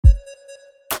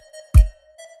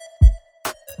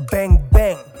Bang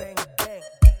bang,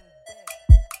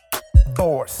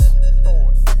 boss.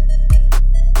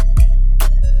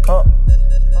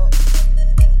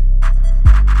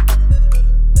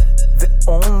 The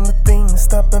only thing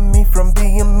stopping me from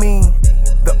being me,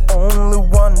 the only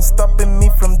one stopping me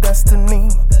from destiny,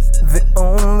 the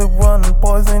only one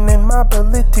poisoning my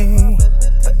ability,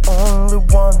 the only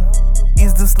one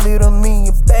is this little me.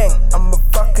 Bang, I'ma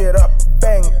fuck it up.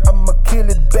 Bang, I'ma kill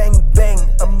it. Bang bang,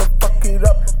 I'ma fuck it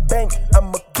up. Bang,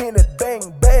 I'ma kill it.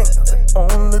 Bang bang. The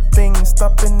only thing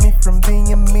stopping me from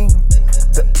being me,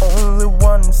 the only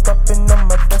one stopping on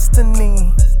my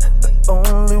destiny, the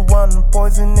only one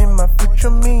poisoning my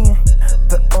future me,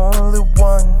 the only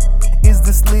one is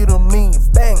this little me.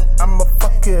 Bang, I'ma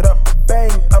fuck it up.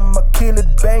 Bang, I'ma kill it.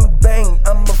 Bang bang,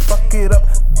 I'ma fuck it up.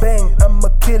 Bang, I'ma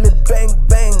kill it. Bang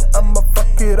bang, I'ma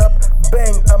fuck it up.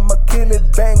 Bang, I'ma kill it.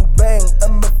 Bang bang,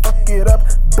 I'ma fuck it up.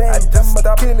 Bang,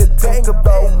 I'ma kill it. Think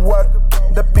about what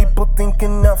the people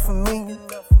thinking of me.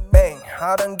 Bang,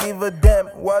 I don't give a damn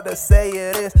what they say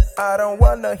it is. I don't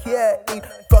wanna hear it.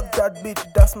 Fuck that bitch,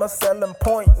 that's my selling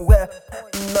point. Well,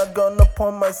 I'm not gonna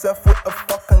point myself with a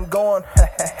fucking gun.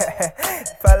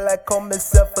 If I like call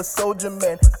myself a soldier,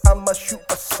 man, I'ma shoot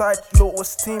aside low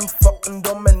esteem. Fucking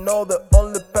dumb and know the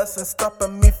only person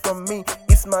stopping me from me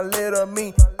is my little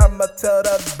me. I'ma tell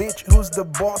that bitch who's the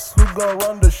boss, who gon'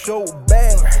 run the show.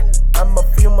 Bang, I'ma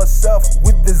feel myself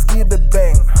with this giddy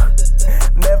bang.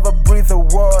 Never breathe a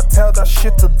word, tell that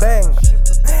shit to bang.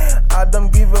 I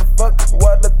don't give a fuck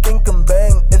what they think and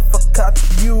bang. If I catch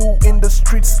you in the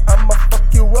streets, I'ma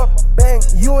fuck you up. Bang,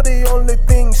 you're the only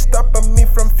thing stopping me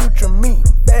from future me.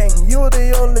 Bang, you're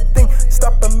the only thing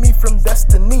stopping me from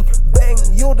destiny. Bang,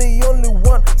 you're the only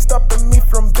one stopping me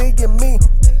from being me.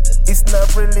 It's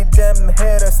not really them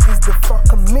haters, it's the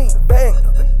fucking me. Bang,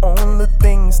 the only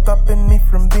thing stopping me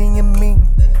from being me,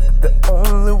 the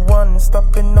only one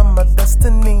stopping on my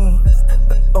destiny,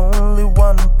 the only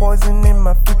one poisoning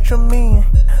my future me,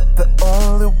 the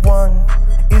only one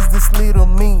is this little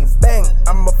me. Bang,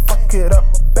 I'ma fuck it up.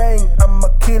 Bang, I'ma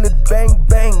kill it. Bang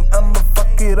bang, I'ma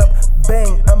fuck it up.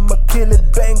 Bang, I'ma kill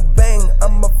it. Bang bang,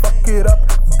 I'ma fuck it up.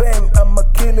 Bang, I'ma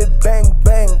kill it. Bang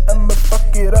bang, I'ma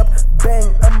fuck it up.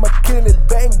 Bang, I'ma kill it.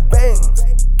 Bang bang.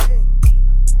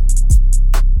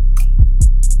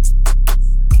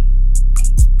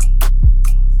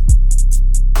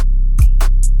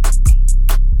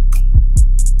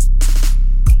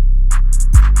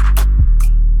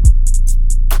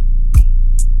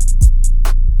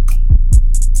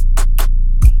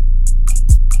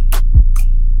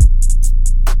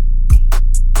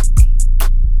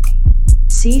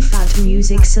 C-Fat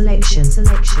Music Selection.